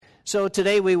So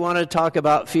today we want to talk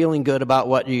about feeling good about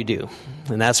what you do.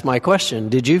 And that's my question.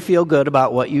 Did you feel good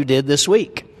about what you did this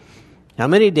week? How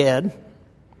many did?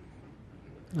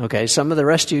 Okay, some of the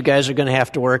rest of you guys are going to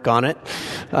have to work on it.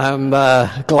 I'm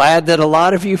glad that a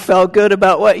lot of you felt good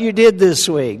about what you did this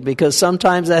week, because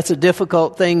sometimes that's a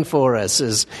difficult thing for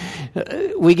us.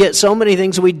 We get so many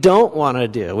things we don't want to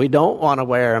do. We don't want to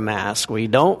wear a mask. We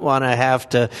don't want to have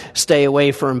to stay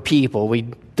away from people. We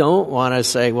don't want to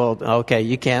say, well, okay,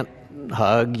 you can't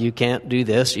hug, you can't do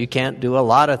this, you can't do a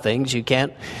lot of things, you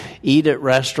can't eat at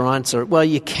restaurants, or, well,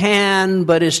 you can,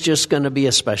 but it's just going to be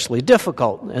especially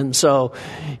difficult. And so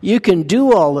you can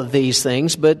do all of these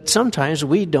things, but sometimes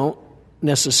we don't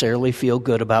necessarily feel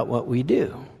good about what we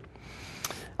do.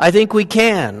 I think we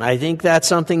can. I think that's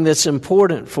something that's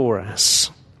important for us.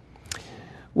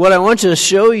 What I want to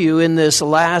show you in this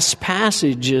last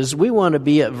passage is we want to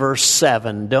be at verse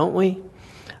 7, don't we?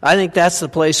 I think that's the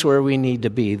place where we need to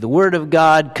be. The Word of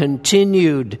God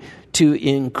continued to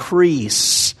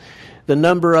increase. The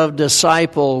number of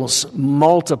disciples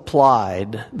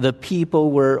multiplied. The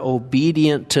people were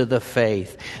obedient to the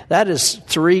faith. That is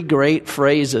three great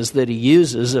phrases that he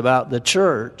uses about the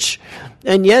church.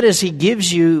 And yet as he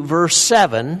gives you verse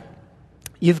 7,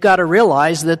 you've got to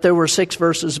realize that there were 6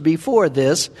 verses before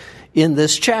this in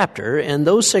this chapter, and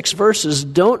those 6 verses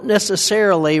don't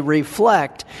necessarily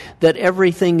reflect that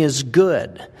everything is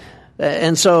good.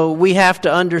 And so we have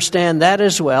to understand that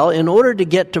as well. In order to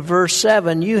get to verse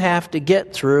 7, you have to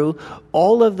get through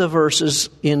all of the verses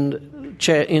in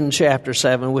chapter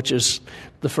 7, which is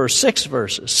the first 6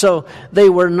 verses. So they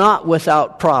were not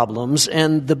without problems,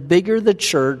 and the bigger the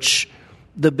church,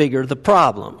 the bigger the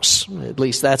problems. At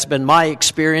least that's been my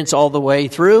experience all the way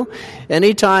through.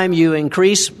 Anytime you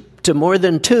increase to more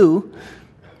than 2,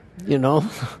 you're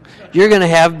going to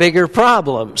have bigger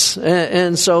problems.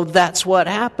 And so that's what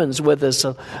happens with us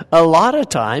a lot of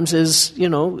times is,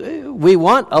 we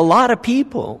want a lot of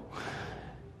people.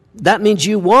 That means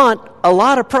you want a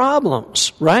lot of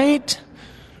problems, right?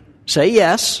 Say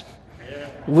yes.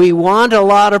 We want a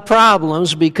lot of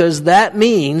problems because that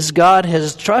means God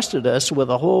has trusted us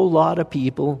with a whole lot of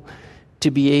people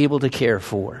to be able to care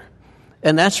for.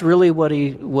 And that's really what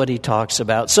he talks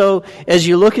about. So as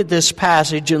you look at this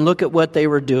passage and look at what they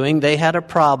were doing, they had a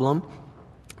problem.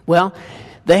 Well,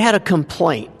 they had a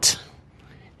complaint.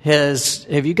 Have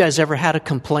you guys ever had a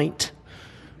complaint?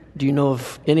 Do you know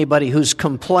of anybody who's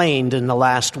complained in the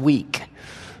last week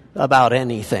about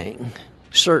anything?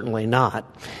 Certainly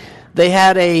not. They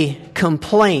had a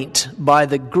complaint by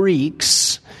the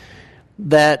Greeks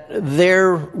that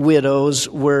their widows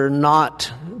were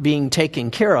not being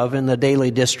taken care of in the daily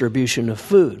distribution of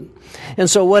food. And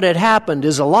so what had happened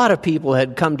is a lot of people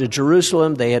had come to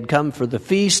Jerusalem. They had come for the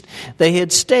feast. They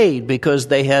had stayed because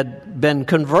they had been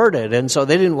converted. And so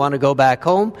they didn't want to go back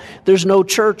home. There's no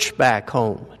church back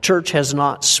home. Church has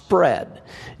not spread.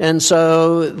 And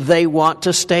so they want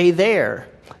to stay there.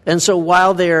 And so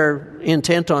while they're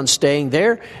intent on staying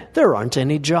there aren't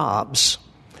any jobs.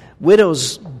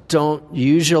 Widows don't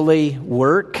usually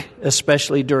work,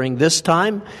 especially during this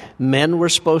time. Men were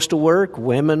supposed to work.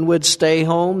 Women would stay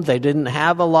home. They didn't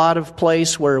have a lot of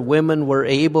place where women were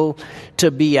able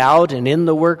to be out and in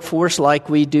the workforce like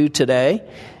we do today.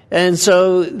 And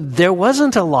so there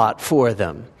wasn't a lot for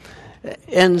them.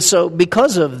 And so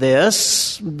because of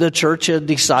this, the church had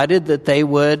decided that they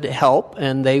would help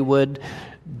and they would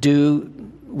do,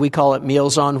 we call it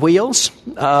Meals on Wheels,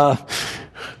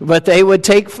 but they would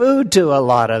take food to a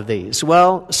lot of these.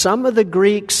 Well, some of the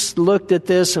Greeks looked at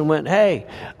this and went, hey,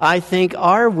 I think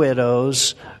our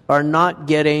widows are not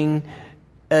getting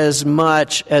as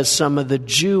much as some of the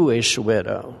Jewish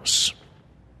widows.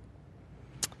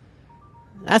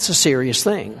 That's a serious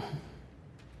thing.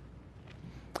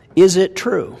 Is it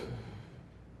true?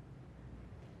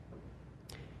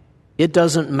 It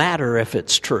doesn't matter if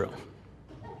it's true.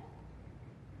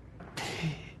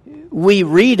 We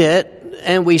read it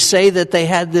and we say that they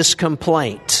had this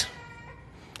complaint.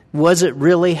 Was it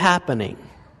really happening?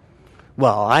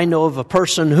 Well, I know of a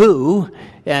person who,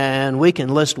 and we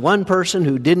can list one person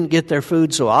who didn't get their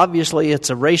food, so obviously it's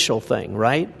a racial thing,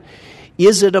 right?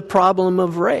 Is it a problem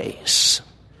of race?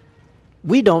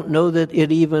 We don't know that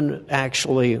it even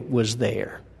actually was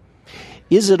there.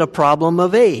 Is it a problem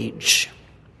of age?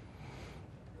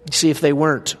 See, if they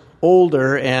weren't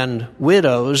older and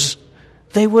widows,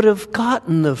 they would have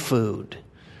gotten the food.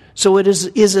 So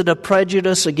is it a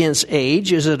prejudice against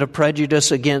age? Is it a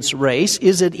prejudice against race?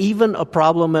 Is it even a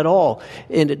problem at all?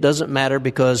 And it doesn't matter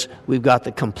because we've got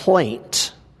the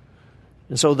complaint.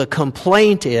 And so the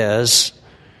complaint is,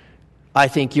 I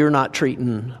think you're not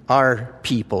treating our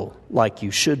people like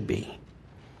you should be.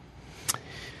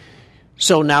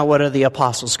 So now what are the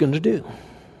apostles going to do?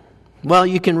 Well,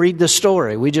 you can read the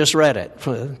story. We just read it.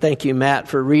 Thank you, Matt,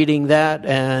 for reading that.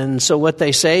 And so what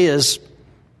they say is,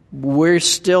 we're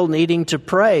still needing to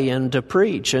pray and to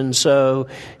preach. And so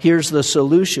here's the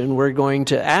solution. We're going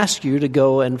to ask you to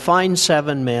go and find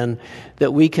 7 men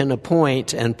that we can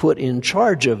appoint and put in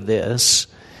charge of this,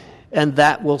 and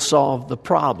that will solve the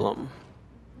problem.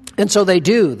 And so they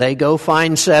do. They go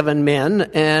find 7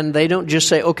 men, and they don't just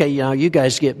say, okay, now you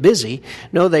guys get busy.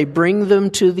 No, they bring them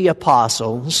to the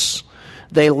apostles.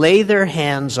 They lay their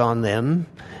hands on them,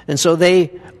 and so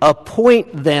they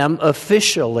appoint them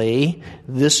officially.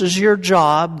 This is your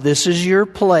job. This is your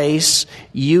place.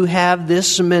 You have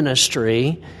this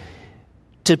ministry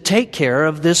to take care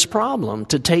of this problem,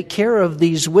 to take care of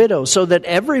these widows, so that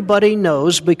everybody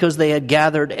knows, because they had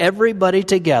gathered everybody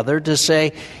together to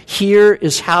say, here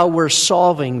is how we're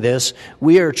solving this.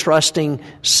 We are trusting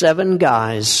 7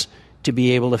 guys to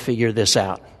be able to figure this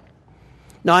out.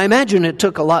 Now, I imagine it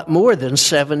took a lot more than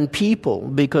 7 people,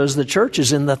 because the church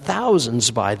is in the thousands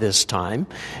by this time,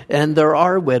 and there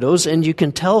are widows, and you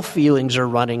can tell feelings are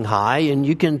running high, and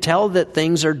you can tell that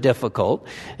things are difficult.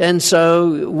 And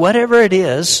so whatever it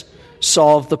is,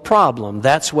 solve the problem.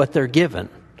 That's what they're given.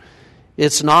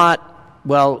 It's not,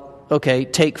 well, okay,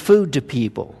 take food to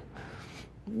people.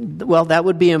 Well, that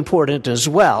would be important as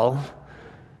well,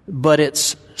 but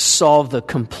it's solve the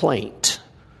complaint,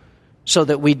 so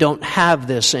that we don't have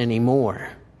this anymore.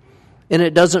 And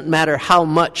it doesn't matter how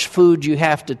much food you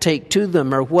have to take to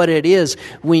them or what it is,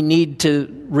 we need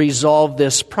to resolve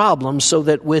this problem so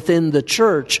that within the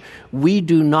church we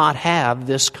do not have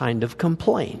this kind of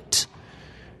complaint.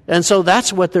 And so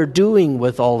that's what they're doing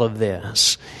with all of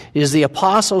this, is the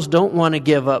apostles don't want to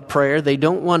give up prayer. They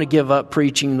don't want to give up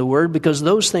preaching the word, because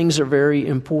those things are very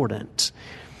important.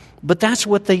 But that's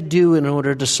what they do in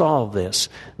order to solve this.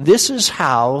 This is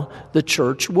how the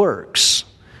church works.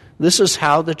 This is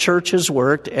how the church has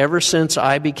worked ever since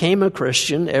I became a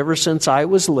Christian, ever since I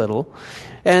was little.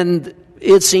 And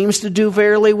it seems to do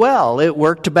fairly well. It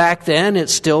worked back then.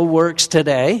 It still works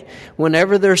today.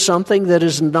 Whenever there's something that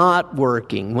is not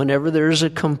working, whenever there's a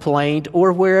complaint,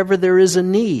 or wherever there is a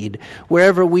need,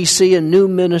 wherever we see a new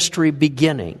ministry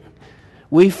beginning,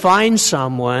 we find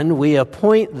someone, we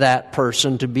appoint that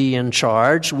person to be in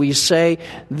charge. We say,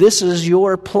 this is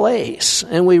your place.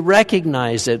 And we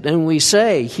recognize it. And we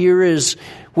say, here is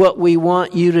what we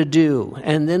want you to do.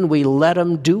 And then we let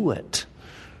them do it.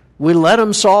 We let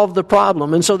them solve the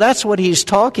problem. And so that's what he's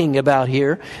talking about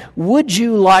here. Would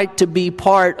you like to be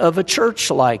part of a church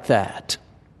like that?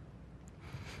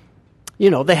 You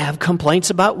know, they have complaints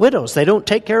about widows. They don't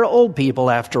take care of old people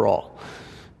after all.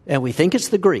 And we think it's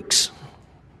the Greeks.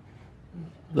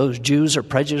 Those Jews are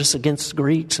prejudiced against the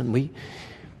Greeks, and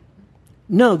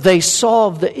No, they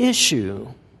solve the issue.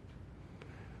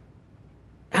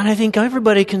 And I think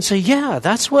everybody can say, yeah,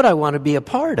 that's what I want to be a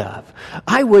part of.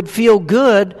 I would feel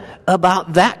good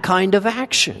about that kind of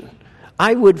action.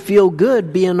 I would feel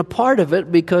good being a part of it,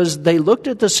 because they looked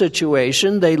at the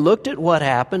situation, they looked at what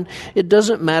happened. It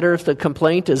doesn't matter if the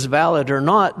complaint is valid or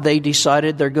not. They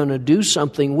decided they're going to do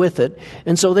something with it,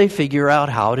 and so they figure out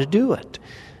how to do it.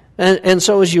 And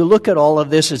so as you look at all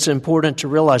of this, it's important to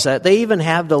realize that. They even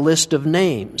have the list of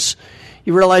names.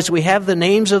 You realize we have the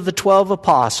names of the 12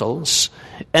 apostles,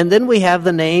 and then we have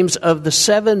the names of the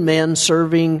 7 men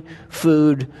serving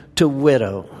food to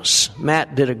widows.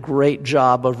 Matt did a great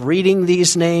job of reading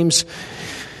these names.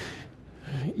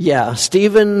 Yeah,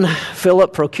 Stephen,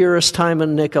 Philip, Prochorus,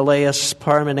 Timon, Nicolaus,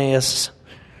 Parmenas.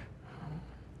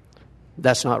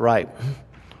 That's not right.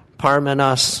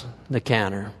 Parmenas,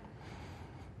 Nicanor.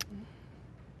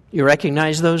 You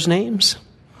recognize those names?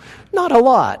 Not a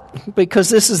lot, because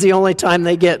this is the only time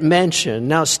they get mentioned.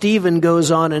 Now, Stephen goes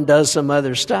on and does some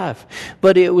other stuff,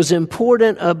 but it was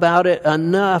important about it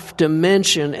enough to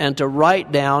mention and to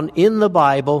write down in the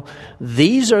Bible,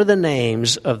 these are the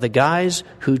names of the guys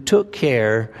who took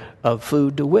care of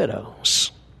food to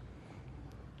widows.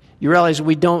 You realize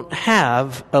we don't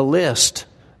have a list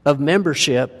of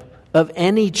membership of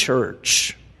any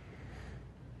church.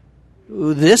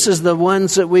 This is the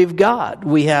ones that we've got.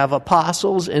 We have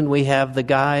apostles, and we have the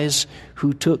guys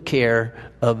who took care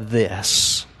of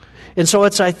this. And so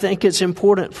I think it's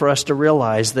important for us to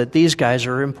realize that these guys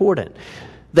are important.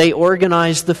 They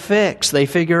organize the fix. They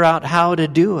figure out how to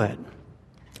do it,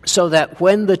 so that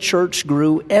when the church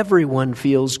grew, everyone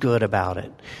feels good about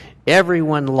it.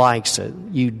 Everyone likes it.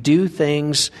 You do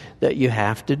things that you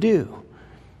have to do.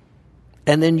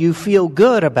 And then you feel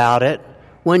good about it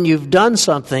when you've done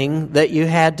something that you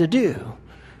had to do.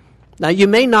 Now, you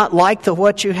may not like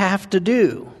what you have to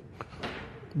do,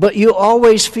 but you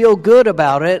always feel good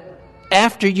about it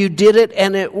after you did it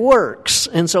and it works.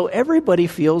 And so everybody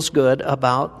feels good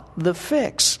about the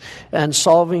fix and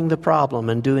solving the problem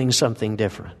and doing something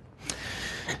different.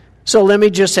 So let me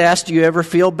just ask, do you ever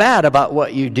feel bad about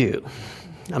what you do?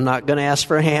 I'm not going to ask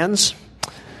for hands.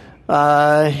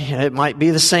 It might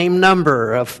be the same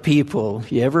number of people.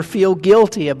 You ever feel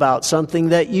guilty about something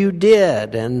that you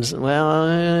did? And, well,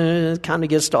 it kind of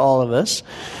gets to all of us.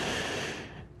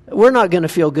 We're not going to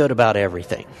feel good about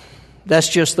everything. That's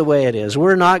just the way it is.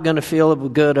 We're not going to feel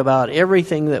good about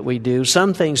everything that we do.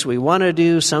 Some things we want to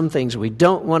do, some things we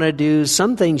don't want to do,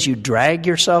 some things you drag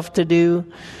yourself to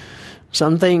do.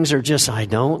 Some things are just, I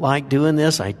don't like doing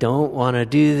this, I don't want to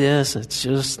do this, it's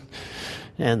just,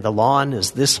 and the lawn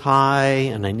is this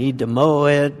high, and I need to mow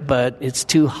it, but it's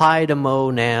too high to mow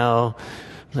now.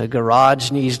 The garage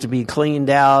needs to be cleaned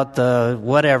out,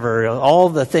 whatever, all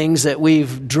the things that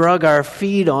we've drug our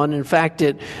feet on. In fact,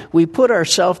 we put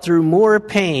ourselves through more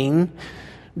pain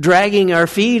dragging our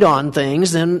feet on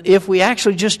things than if we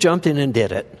actually just jumped in and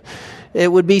did it. It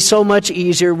would be so much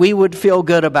easier. We would feel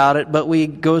good about it, but we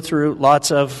go through lots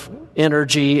of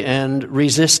energy and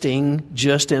resisting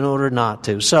just in order not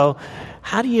to. So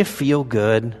how do you feel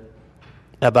good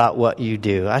about what you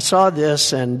do? I saw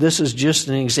this, and this is just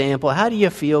an example. How do you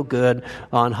feel good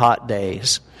on hot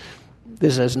days?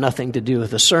 This has nothing to do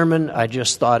with the sermon. I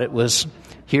just thought it was,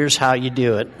 here's how you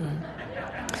do it.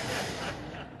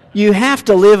 You have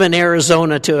to live in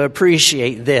Arizona to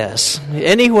appreciate this.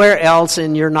 Anywhere else,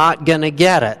 and you're not going to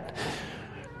get it.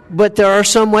 But there are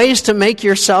some ways to make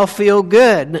yourself feel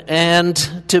good and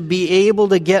to be able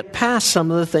to get past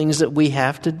some of the things that we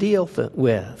have to deal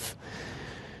with.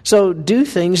 So do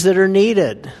things that are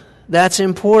needed. That's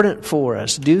important for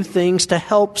us. Do things to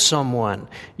help someone.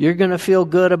 You're going to feel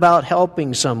good about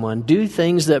helping someone. Do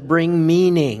things that bring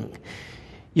meaning.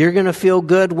 You're going to feel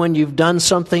good when you've done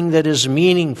something that is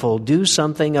meaningful. Do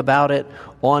something about it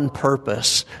on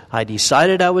purpose. I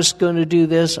decided I was going to do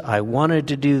this. I wanted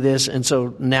to do this. And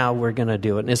so now we're going to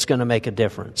do it. And it's going to make a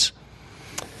difference.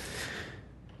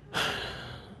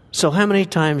 So how many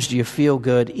times do you feel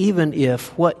good even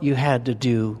if what you had to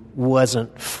do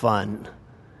wasn't fun?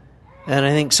 And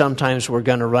I think sometimes we're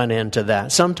going to run into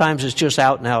that. Sometimes it's just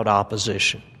out and out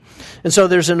opposition. And so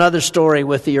there's another story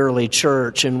with the early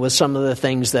church and with some of the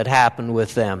things that happened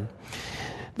with them.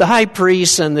 The high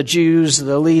priests and the Jews,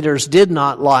 the leaders, did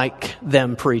not like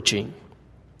them preaching.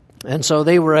 And so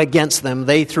they were against them.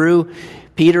 They threw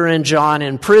Peter and John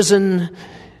in prison.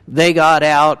 They got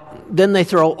out. Then they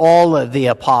throw all of the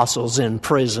apostles in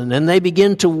prison. And they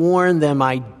begin to warn them,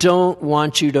 I don't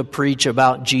want you to preach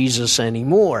about Jesus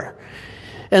anymore.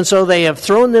 And so they have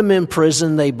thrown them in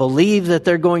prison. They believe that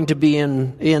they're going to be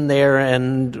in there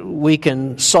and we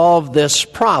can solve this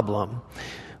problem.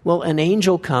 Well, an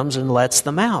angel comes and lets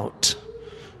them out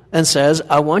and says,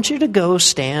 I want you to go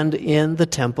stand in the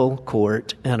temple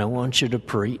court and I want you to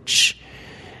preach.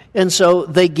 And so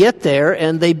they get there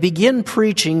and they begin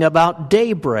preaching about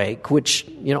daybreak, which,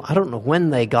 I don't know when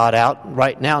they got out.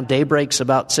 Right now, daybreak's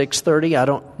about 6:30. I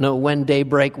don't know when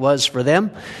daybreak was for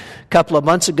them. A couple of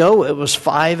months ago, it was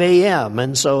 5 a.m.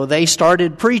 And so they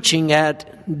started preaching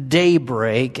at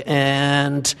daybreak,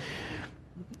 and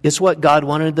it's what God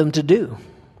wanted them to do.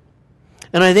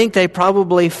 And I think they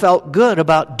probably felt good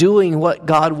about doing what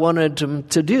God wanted them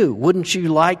to do. Wouldn't you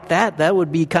like that? That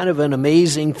would be kind of an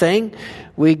amazing thing.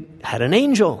 We had an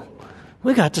angel.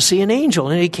 We got to see an angel,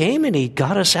 and he came and he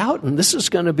got us out, and this is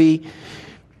going to be,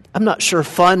 I'm not sure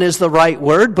fun is the right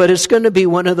word, but it's going to be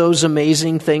one of those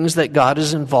amazing things that God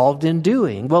is involved in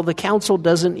doing. Well, the council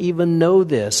doesn't even know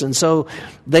this, and so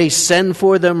they send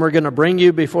for them, we're going to bring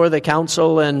you before the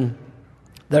council, and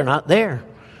they're not there.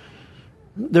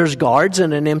 There's guards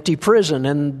in an empty prison,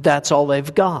 and that's all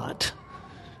they've got.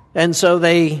 And so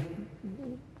they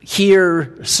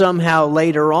hear somehow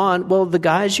later on, well, the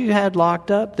guys you had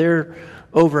locked up, they're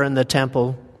over in the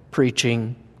temple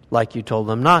preaching like you told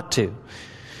them not to.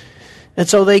 And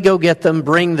so they go get them,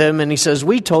 bring them, and he says,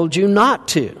 we told you not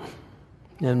to.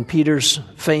 And Peter's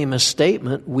famous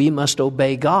statement, we must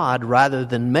obey God rather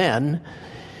than men.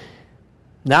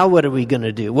 Now what are we going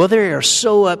to do? Well, they are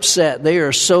so upset. They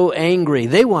are so angry.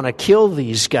 They want to kill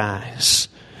these guys.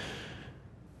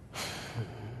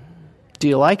 Do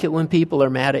you like it when people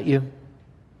are mad at you?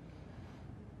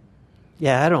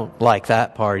 Yeah, I don't like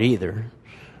that part either.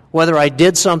 Whether I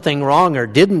did something wrong or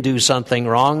didn't do something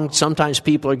wrong, sometimes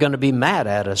people are going to be mad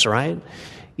at us, right?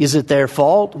 Is it their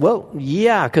fault? Well,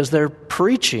 yeah, because they're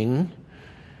preaching.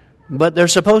 But they're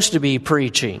supposed to be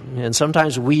preaching, and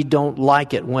sometimes we don't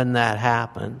like it when that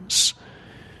happens.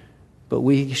 but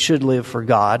we should live for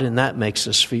God, and that makes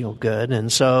us feel good.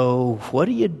 And so what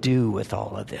do you do with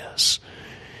all of this?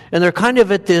 And they're kind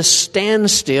of at this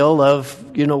standstill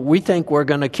of, we think we're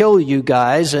going to kill you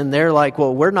guys. And they're like,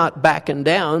 well, we're not backing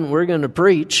down. We're going to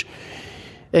preach.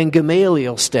 And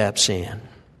Gamaliel steps in.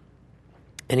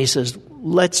 And he says,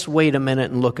 let's wait a minute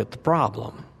and look at the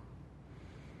problem.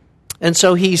 And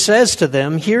so he says to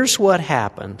them, here's what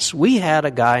happens. We had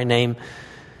a guy named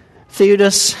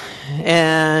Theudas,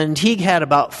 and he had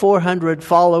about 400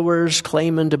 followers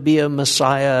claiming to be a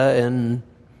Messiah, and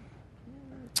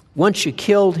once you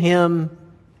killed him,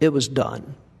 it was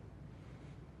done.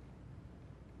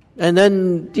 And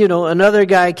then, another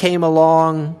guy came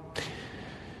along,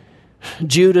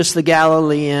 Judas the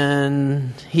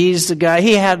Galilean. He's the guy,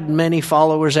 he had many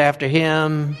followers after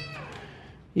him.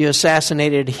 You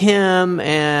assassinated him,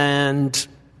 and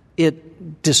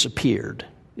it disappeared.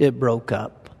 It broke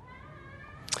up.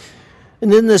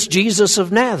 And then this Jesus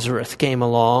of Nazareth came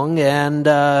along, and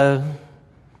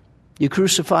you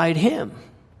crucified him.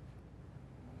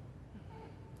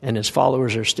 And his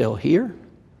followers are still here.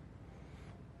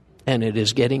 And it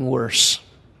is getting worse.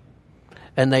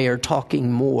 And they are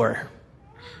talking more.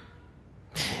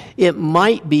 It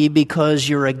might be because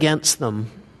you're against them.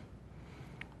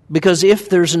 Because if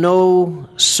there's no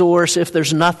source, if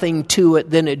there's nothing to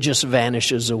it, then it just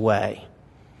vanishes away.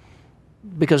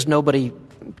 Because nobody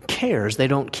cares. They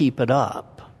don't keep it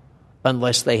up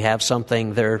unless they have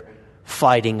something they're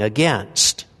fighting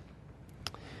against.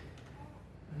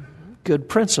 Good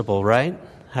principle, right?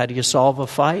 How do you solve a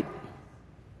fight?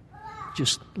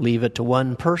 Just leave it to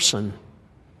one person.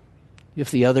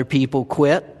 If the other people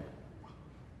quit.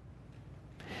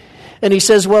 And he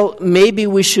says, well, maybe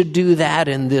we should do that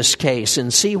in this case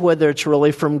and see whether it's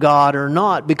really from God or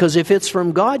not. Because if it's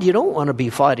from God, you don't want to be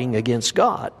fighting against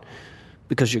God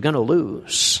because you're going to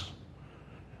lose.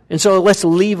 And so let's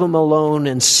leave them alone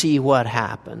and see what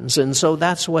happens. And so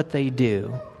that's what they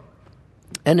do.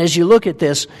 And as you look at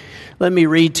this, let me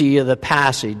read to you the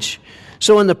passage.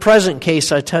 So in the present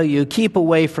case, I tell you, keep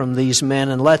away from these men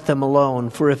and let them alone.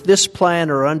 For if this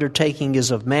plan or undertaking is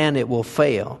of man, it will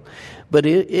fail. But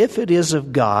if it is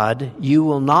of God, you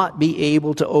will not be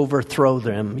able to overthrow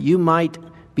them. You might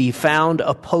be found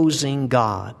opposing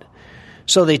God.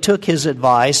 So they took his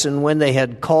advice, and when they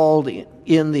had called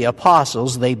in the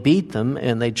apostles, they beat them,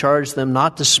 and they charged them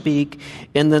not to speak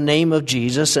in the name of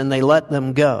Jesus, and they let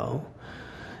them go.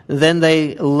 Then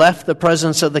they left the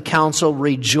presence of the council,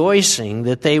 rejoicing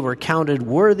that they were counted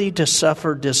worthy to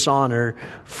suffer dishonor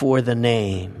for the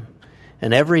name.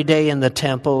 And every day in the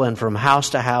temple and from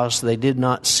house to house, they did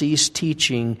not cease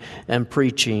teaching and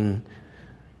preaching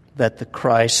that the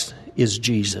Christ is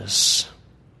Jesus.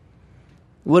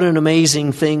 What an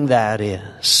amazing thing that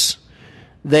is.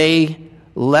 They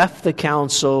left the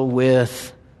council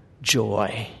with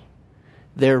joy.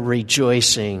 They're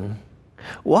rejoicing.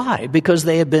 Why? Because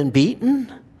they had been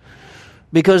beaten?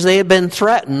 Because they had been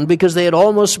threatened? Because they had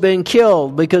almost been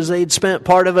killed? Because they had spent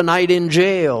part of a night in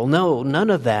jail? No, none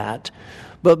of that.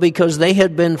 But because they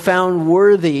had been found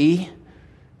worthy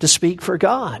to speak for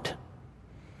God.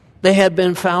 They had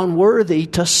been found worthy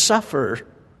to suffer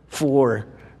for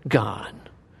God.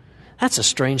 That's a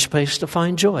strange place to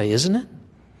find joy, isn't it?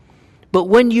 But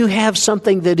when you have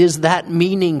something that is that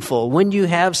meaningful, when you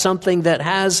have something that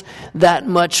has that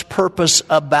much purpose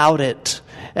about it,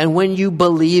 and when you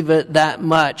believe it that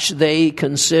much, they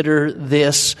consider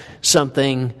this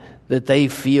something that they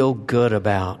feel good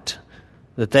about,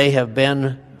 that they have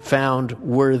been found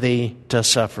worthy to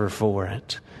suffer for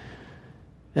it.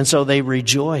 And so they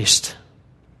rejoiced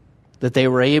that they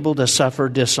were able to suffer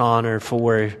dishonor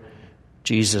for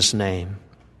Jesus' name.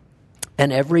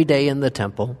 And every day in the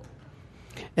temple,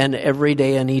 and every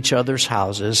day in each other's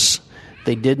houses,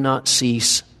 they did not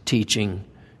cease teaching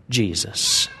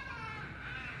Jesus.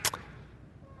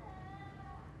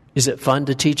 Is it fun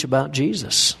to teach about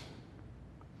Jesus?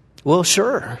 Well,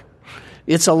 sure.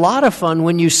 It's a lot of fun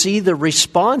when you see the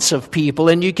response of people,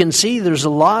 and you can see there's a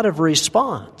lot of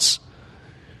response.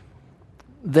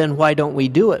 Then why don't we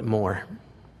do it more?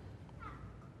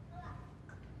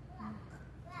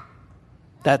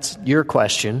 That's your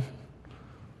question.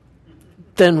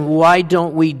 Then why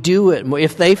don't we do it more?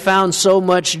 If they found so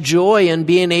much joy in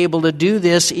being able to do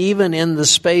this, even in the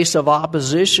space of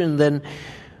opposition, then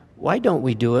why don't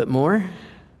we do it more?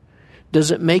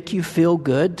 Does it make you feel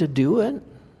good to do it?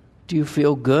 Do you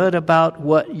feel good about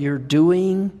what you're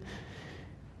doing?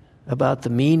 About the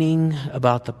meaning,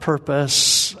 about the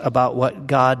purpose, about what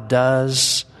God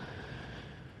does?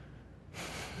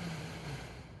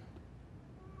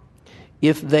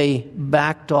 If they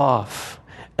backed off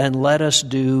and let us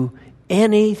do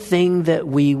anything that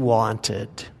we wanted,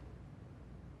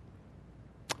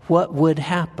 what would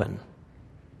happen?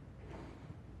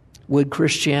 Would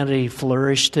Christianity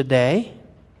flourish today?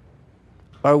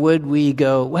 Or would we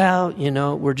go, well,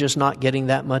 we're just not getting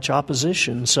that much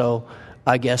opposition, so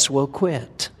I guess we'll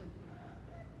quit?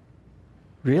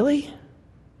 Really?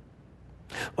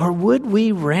 Or would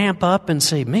we ramp up and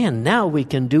say, man, now we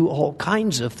can do all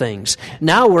kinds of things.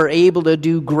 Now we're able to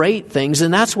do great things.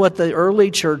 And that's what the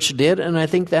early church did, and I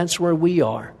think that's where we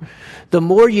are. The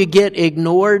more you get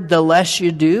ignored, the less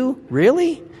you do.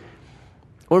 Really?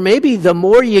 Or maybe the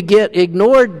more you get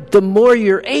ignored, the more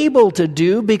you're able to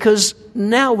do, because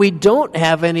now we don't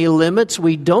have any limits,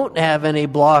 we don't have any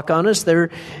block on us there,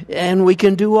 and we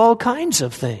can do all kinds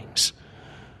of things.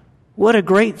 What a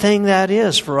great thing that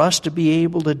is for us to be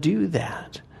able to do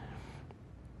that.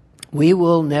 We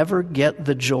will never get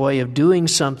the joy of doing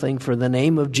something for the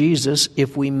name of Jesus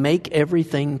if we make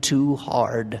everything too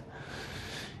hard.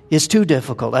 It's too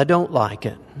difficult. I don't like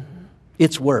it.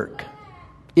 It's work.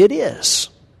 It is.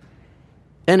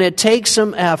 And it takes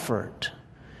some effort.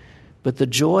 But the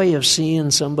joy of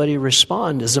seeing somebody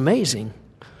respond is amazing.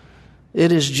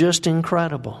 It is just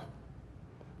incredible.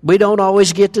 We don't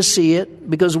always get to see it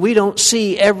because we don't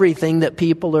see everything that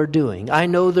people are doing. I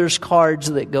know there's cards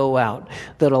that go out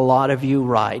that a lot of you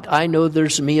write. I know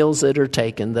there's meals that are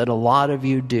taken that a lot of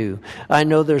you do. I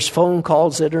know there's phone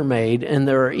calls that are made, and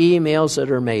there are emails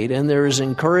that are made, and there is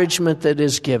encouragement that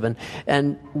is given,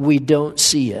 and we don't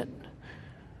see it.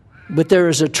 But there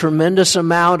is a tremendous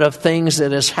amount of things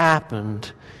that has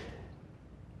happened,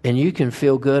 and you can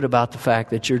feel good about the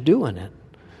fact that you're doing it.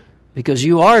 Because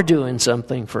you are doing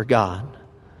something for God.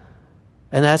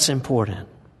 And that's important.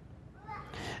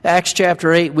 Acts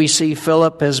chapter 8, we see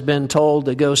Philip has been told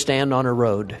to go stand on a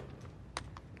road.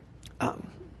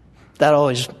 That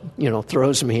always,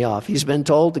 throws me off. He's been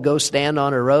told to go stand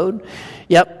on a road.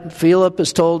 Yep, Philip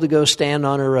is told to go stand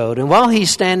on a road. And while he's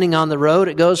standing on the road,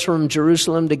 it goes from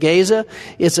Jerusalem to Gaza.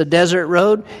 It's a desert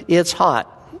road. It's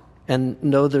hot. And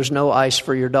no, there's no ice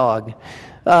for your dog.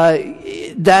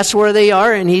 That's where they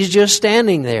are, and he's just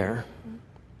standing there.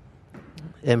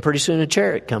 And pretty soon a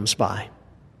chariot comes by.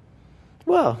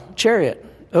 Well, chariot,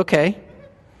 okay.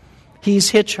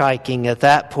 He's hitchhiking at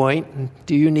that point.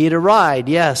 Do you need a ride?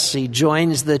 Yes, he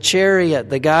joins the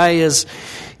chariot. The guy is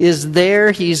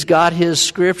there. He's got his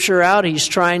scripture out. He's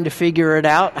trying to figure it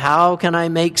out. How can I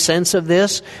make sense of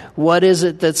this? What is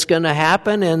it that's going to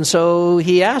happen? And so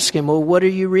he asks him, well, what are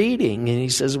you reading? And he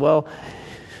says, well,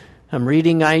 I'm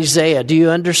reading Isaiah. Do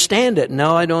you understand it?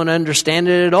 No, I don't understand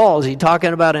it at all. Is he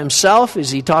talking about himself?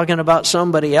 Is he talking about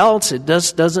somebody else? It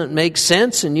doesn't make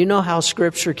sense. And you know how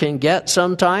Scripture can get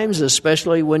sometimes,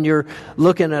 especially when you're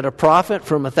looking at a prophet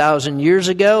from 1,000 years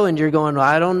ago and you're going,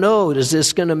 I don't know, is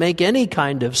this going to make any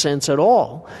kind of sense at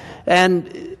all?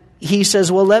 And he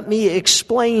says, well, let me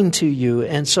explain to you.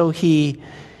 And so he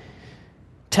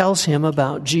tells him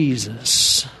about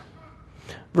Jesus.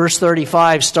 Verse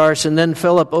 35 starts, and then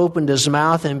Philip opened his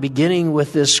mouth, and beginning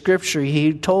with this scripture,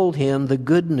 he told him the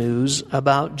good news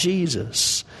about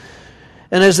Jesus.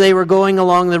 And as they were going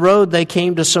along the road, they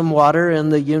came to some water,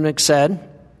 and the eunuch said,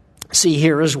 see,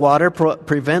 here is water,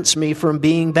 prevents me from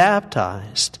being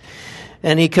baptized.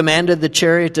 And he commanded the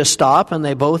chariot to stop, and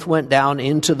they both went down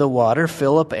into the water,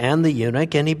 Philip and the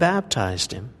eunuch, and he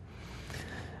baptized him.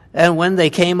 And when they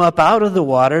came up out of the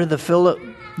water,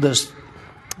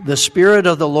 the Spirit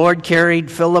of the Lord carried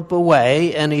Philip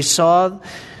away, and he saw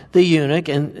the eunuch,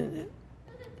 and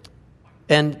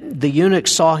the eunuch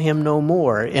saw him no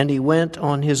more, and he went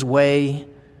on his way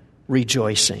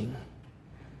rejoicing.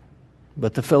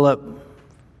 But the Philip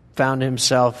found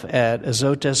himself at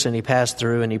Azotus, and he passed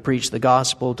through, and he preached the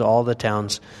gospel to all the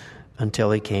towns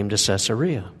until he came to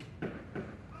Caesarea.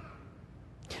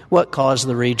 What caused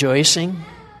the rejoicing?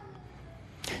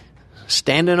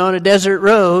 Standing on a desert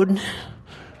road,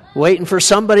 waiting for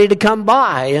somebody to come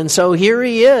by. And so here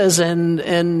he is,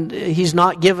 and he's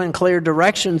not given clear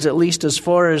directions, at least as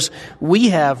far as we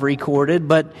have recorded,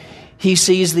 but he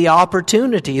sees the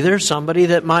opportunity. There's somebody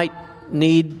that might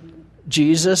need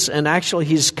Jesus, and actually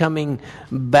he's coming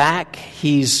back.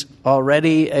 He's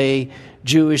already a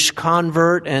Jewish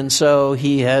convert, and so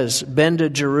he has been to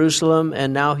Jerusalem,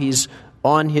 and now he's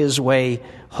on his way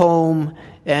home,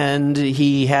 and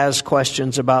he has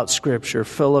questions about Scripture.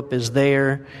 Philip is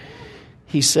there.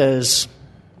 He says,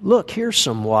 look, here's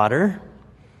some water.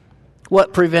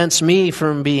 What prevents me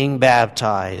from being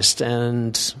baptized?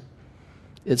 And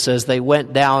it says they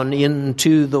went down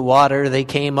into the water. They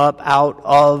came up out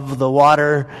of the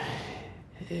water.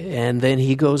 And then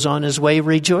he goes on his way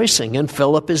rejoicing, and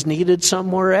Philip is needed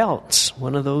somewhere else.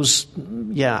 One of those,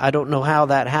 I don't know how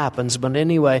that happens, but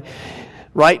anyway,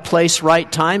 right place, right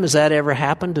time. Has that ever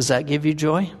happened? Does that give you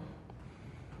joy?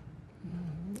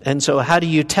 And so how do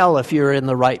you tell if you're in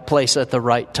the right place at the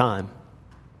right time?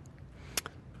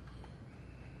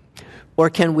 Or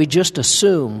can we just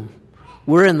assume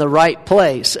we're in the right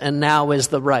place and now is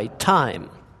the right time?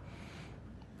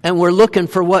 And we're looking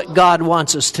for what God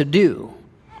wants us to do.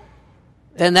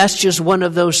 And that's just one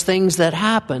of those things that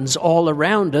happens all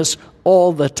around us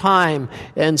all the time.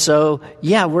 And so,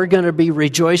 we're going to be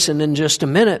rejoicing in just a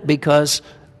minute because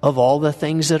of all the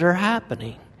things that are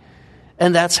happening.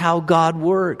 And that's how God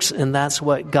works, and that's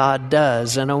what God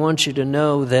does. And I want you to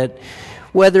know that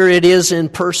whether it is in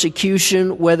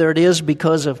persecution, whether it is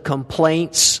because of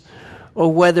complaints,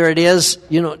 or whether it is,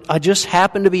 I just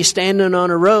happen to be standing on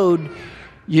a road,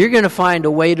 you're going to find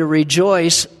a way to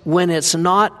rejoice when it's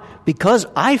not because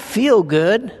I feel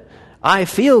good. I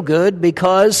feel good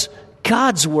because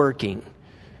God's working.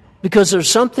 Because there's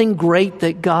something great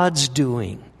that God's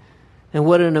doing. And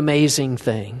what an amazing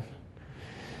thing.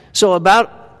 So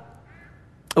about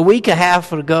a week and a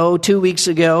half ago, 2 weeks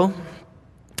ago,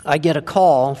 I get a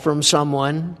call from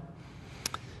someone.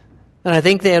 And I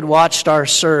think they had watched our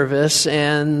service,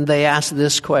 and they asked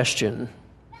this question: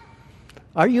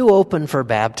 are you open for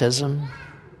baptism?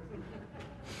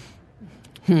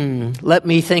 Let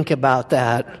me think about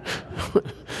that.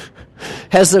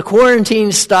 Has the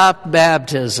quarantine stopped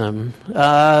baptism?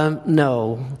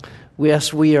 No.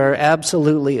 Yes, we are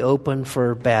absolutely open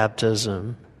for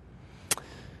baptism.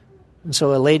 And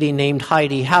so a lady named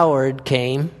Heidi Howard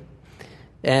came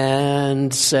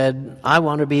and said, I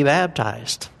want to be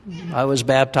baptized. I was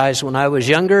baptized when I was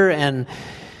younger, and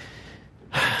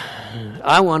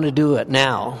I want to do it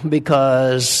now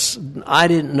because I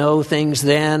didn't know things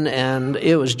then, and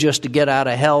it was just to get out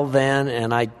of hell then,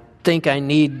 and I think I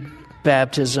need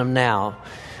baptism now.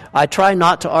 I try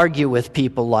not to argue with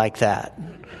people like that.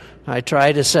 I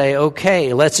try to say,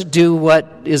 okay, let's do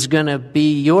what is going to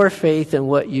be your faith and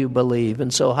what you believe.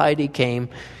 And so Heidi came,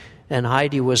 and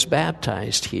Heidi was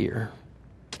baptized here.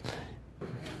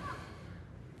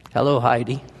 Hello,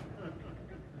 Heidi.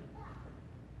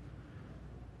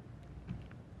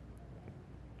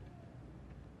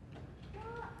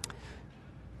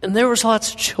 And there was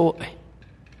lots of joy.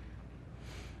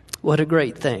 What a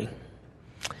great thing.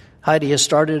 Heidi has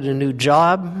started a new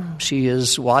job. She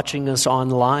is watching us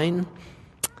online.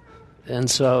 And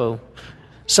so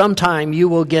sometime you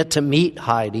will get to meet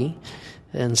Heidi.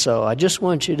 And so I just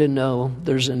want you to know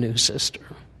there's a new sister.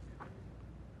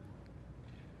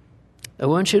 I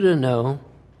want you to know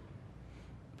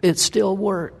it still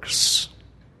works.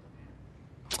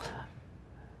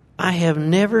 I have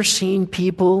never seen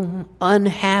people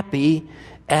unhappy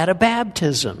at a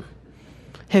baptism.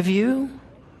 Have you?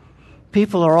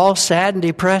 People are all sad and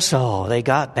depressed. Oh, they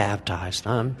got baptized.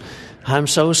 I'm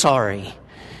so sorry.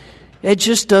 It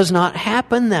just does not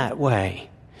happen that way.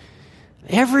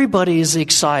 Everybody is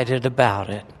excited about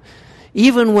it.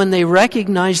 Even when they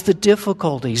recognize the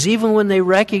difficulties, even when they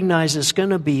recognize it's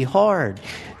going to be hard,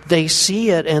 they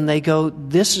see it and they go,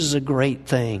 this is a great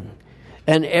thing.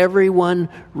 And everyone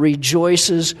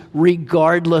rejoices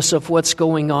regardless of what's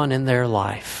going on in their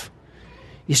life.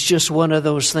 It's just one of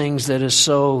those things that is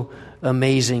so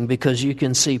amazing because you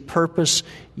can see purpose,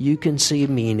 you can see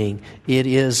meaning. It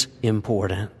is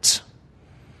important.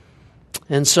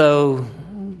 And so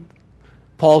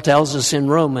Paul tells us in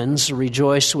Romans,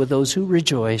 rejoice with those who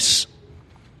rejoice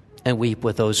and weep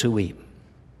with those who weep.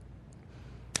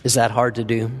 Is that hard to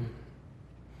do?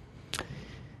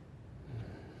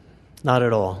 Not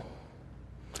at all.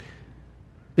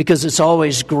 Because it's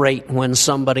always great when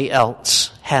somebody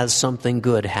else has something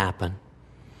good happen.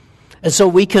 And so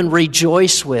we can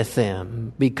rejoice with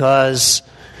them because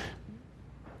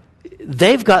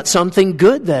they've got something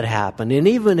good that happened. And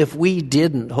even if we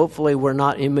didn't, hopefully we're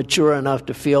not immature enough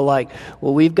to feel like,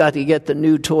 well, we've got to get the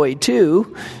new toy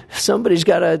too. Somebody's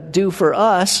got to do for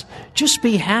us. Just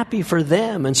be happy for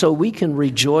them. And so we can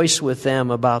rejoice with them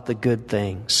about the good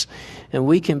things. And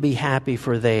we can be happy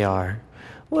for they are.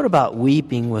 What about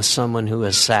weeping with someone who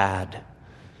is sad?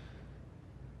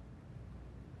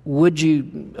 Would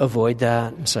you avoid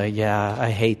that and say, yeah,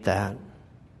 I hate that?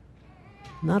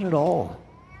 Not at all.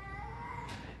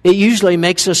 It usually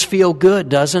makes us feel good,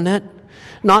 doesn't it?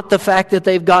 Not the fact that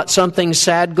they've got something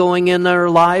sad going in their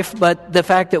life, but the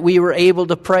fact that we were able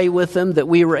to pray with them, that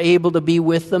we were able to be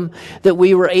with them, that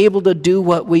we were able to do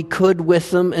what we could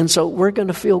with them. And so we're going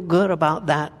to feel good about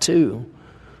that too.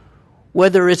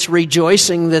 Whether it's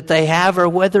rejoicing that they have, or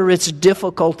whether it's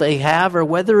difficult they have, or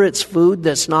whether it's food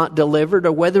that's not delivered,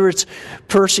 or whether it's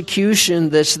persecution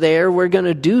that's there, we're going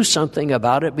to do something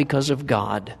about it because of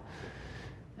God.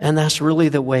 And that's really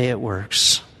the way it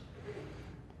works.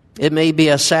 It may be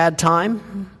a sad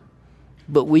time,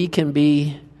 but we can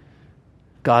be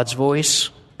God's voice,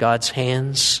 God's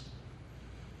hands.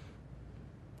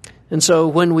 And so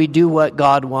when we do what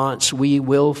God wants, we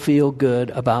will feel good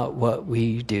about what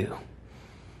we do.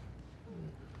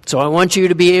 So I want you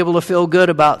to be able to feel good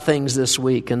about things this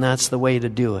week, and that's the way to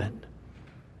do it.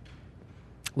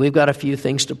 We've got a few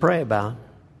things to pray about.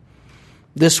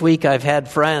 This week I've had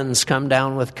friends come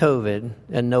down with COVID,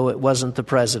 and no, it wasn't the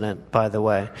president, by the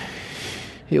way.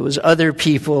 It was other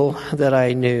people that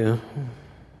I knew.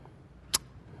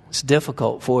 It's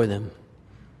difficult for them.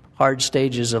 Hard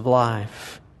stages of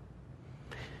life.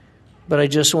 But I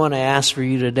just want to ask for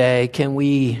you today, can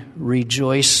we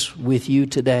rejoice with you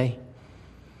today?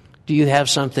 Do you have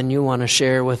something you want to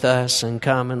share with us, and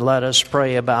come and let us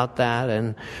pray about that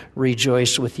and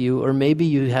rejoice with you? Or maybe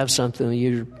you have something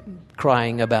you're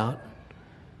crying about.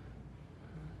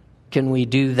 Can we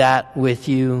do that with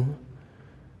you?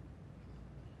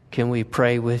 Can we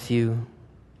pray with you?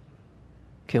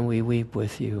 Can we weep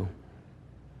with you?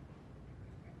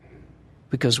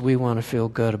 Because we want to feel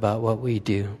good about what we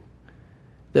do,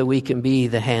 that we can be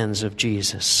the hands of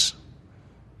Jesus.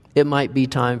 It might be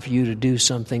time for you to do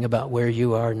something about where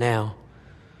you are now.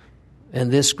 And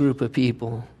this group of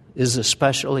people is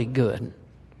especially good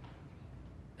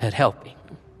at helping.